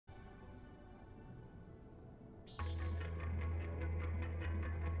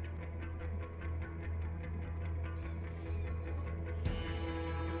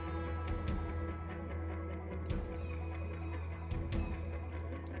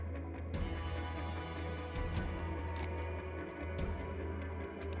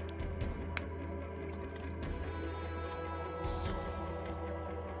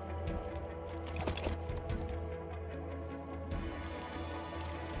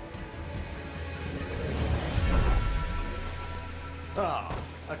Ah,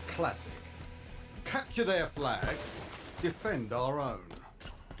 a classic. Capture their flag, defend our own.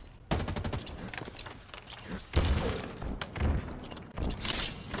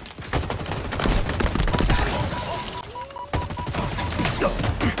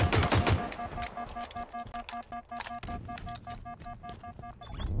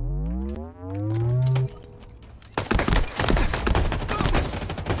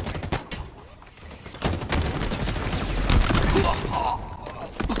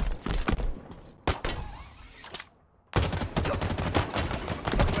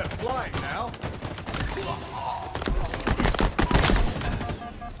 Flying now.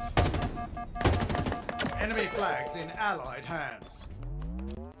 Enemy flags in Allied hands.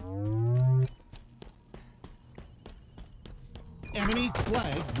 Enemy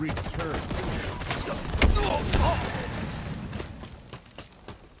flag returned.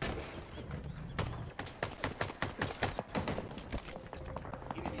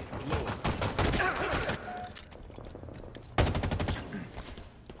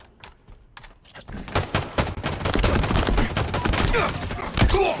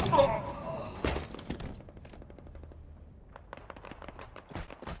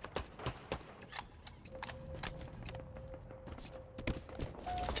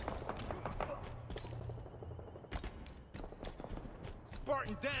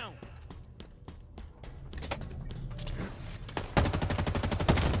 Spartan down!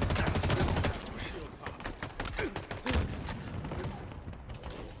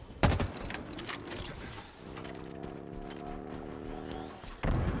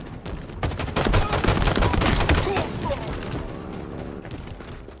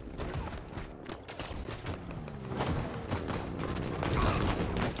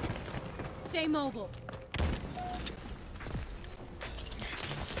 Stay mobile.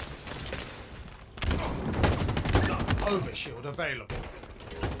 Overshield available.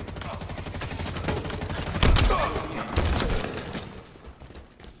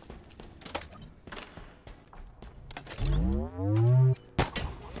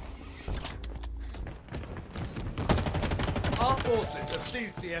 Our forces have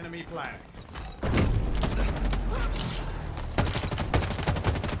seized the enemy flag.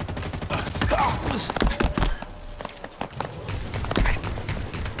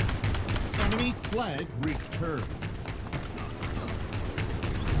 Enemy flag returned.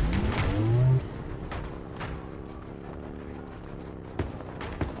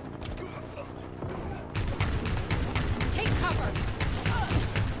 Take cover.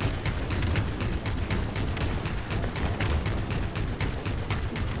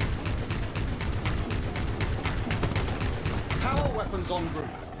 Power weapons en route.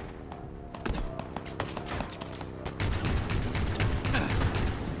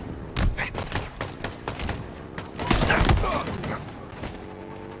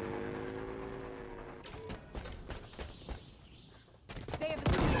 They have a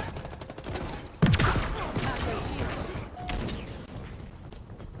Not their shields.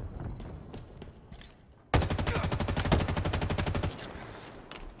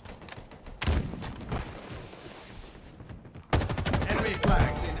 Enemy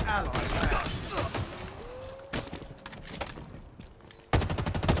flags in Allied hands.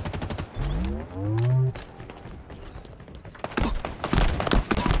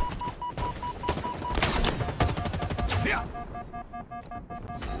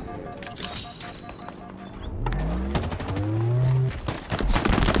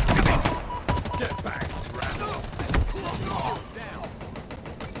 Get back, Randall. Down.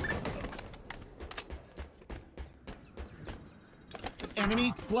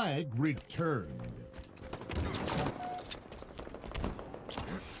 Enemy flag returned.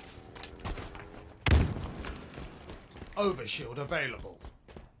 Overshield available.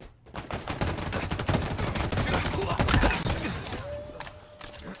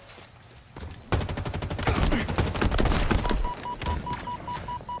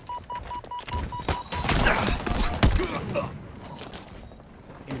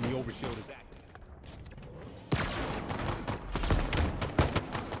 Enemy overshield is active.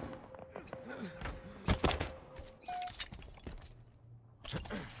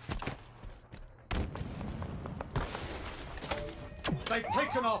 They've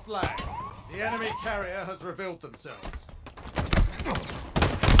taken our flag. The enemy carrier has revealed themselves.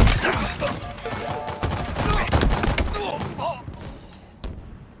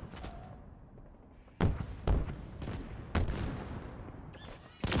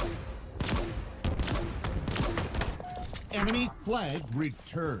 Enemy flag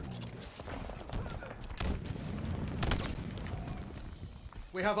returned.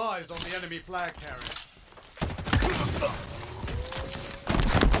 We have eyes on the enemy flag carrier.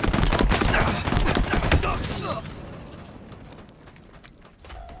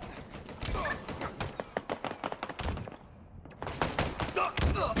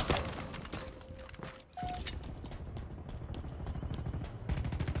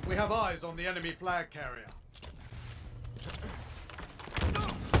 We have eyes on the enemy flag carrier.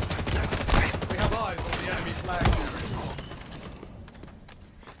 We have eyes on the enemy flag carrier.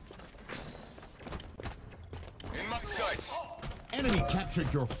 In my sights. Enemy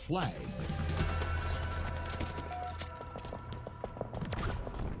captured your flag.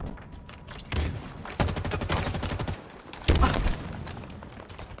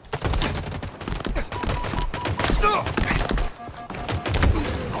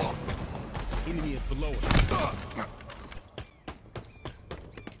 Enemy is below us.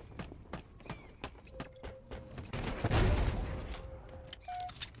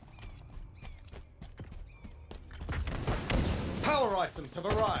 Power items have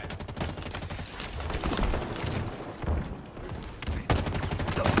arrived.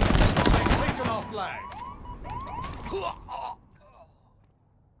 They've taken our flag.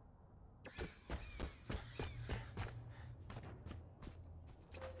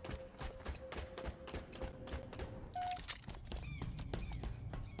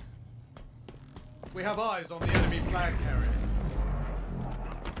 We have eyes on the enemy flag carrier.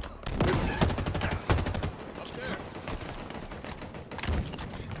 Up there.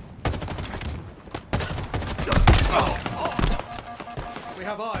 We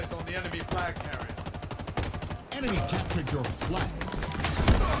have eyes on the enemy flag carrier. Enemy captured your flag.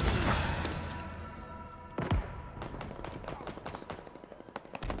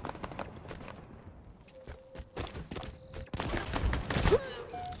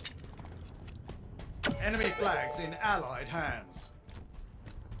 Enemy flags in Allied hands.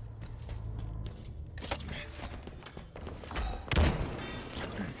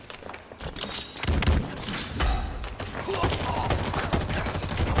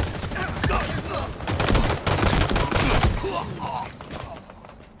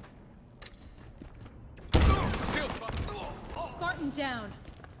 Spartan down.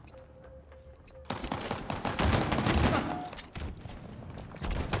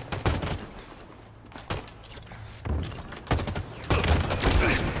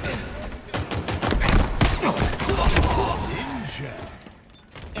 Ninja.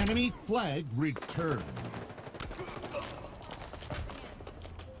 Enemy flag returned.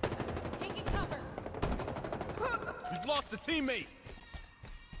 Taking cover. We've lost a teammate.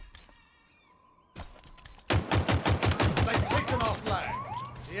 They've taken our flag.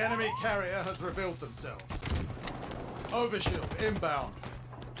 The enemy carrier has revealed themselves. Overshield inbound.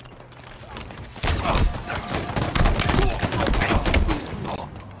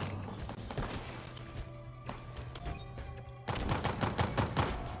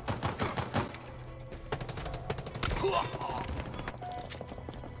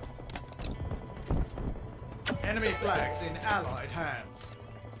 Enemy flags in Allied hands.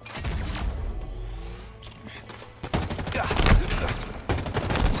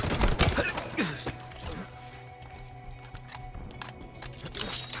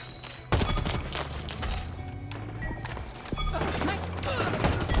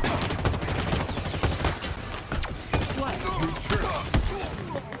 Flag returned.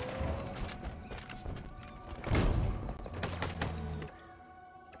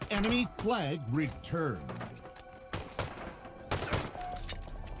 Enemy flag returned.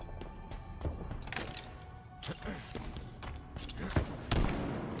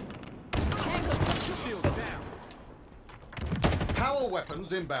 Tango. Shield down. Power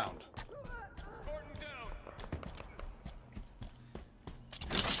weapons inbound. Spartan down.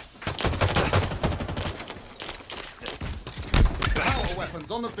 Power weapons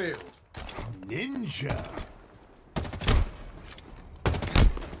on the field. Ninja.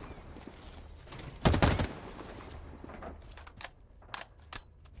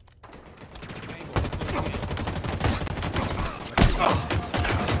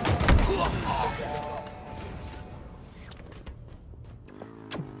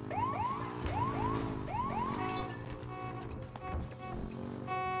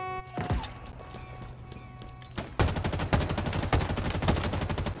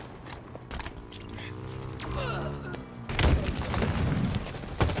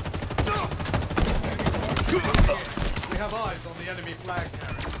 We have eyes on the enemy flag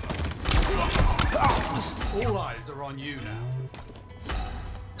carrier. All eyes are on you now.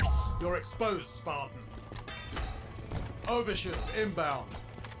 You're exposed, Spartan. Overshield inbound.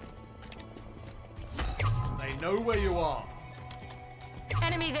 They know where you are.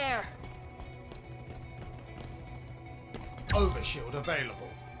 Enemy there. Overshield available.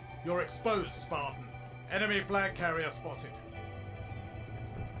 You're exposed, Spartan. Enemy flag carrier spotted.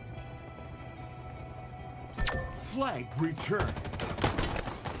 Flag returned.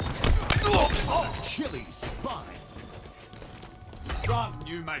 Achilles spine. Run,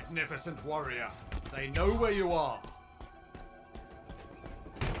 you magnificent warrior. They know where you are.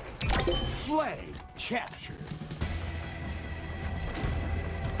 Flag captured.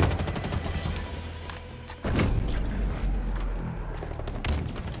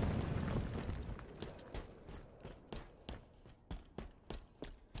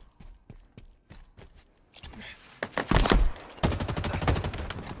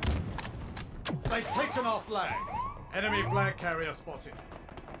 They've taken our flag. Enemy flag carrier spotted.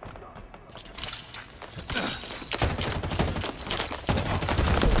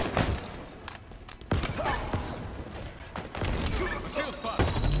 My shield's popped.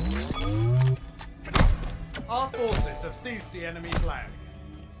 Our forces have seized the enemy flag.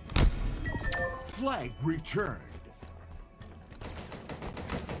 Flag returned.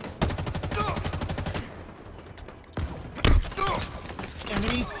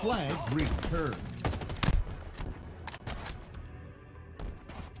 Enemy flag returned.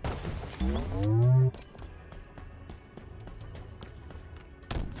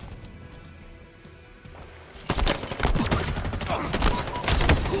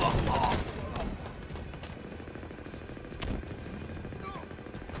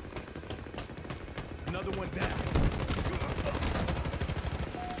 Another one down.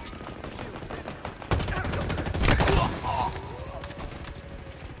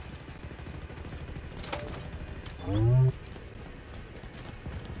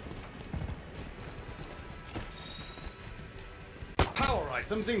 Power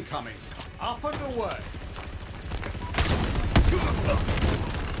items incoming. Up and away.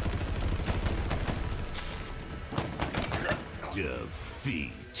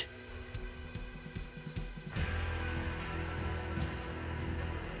 Defeat.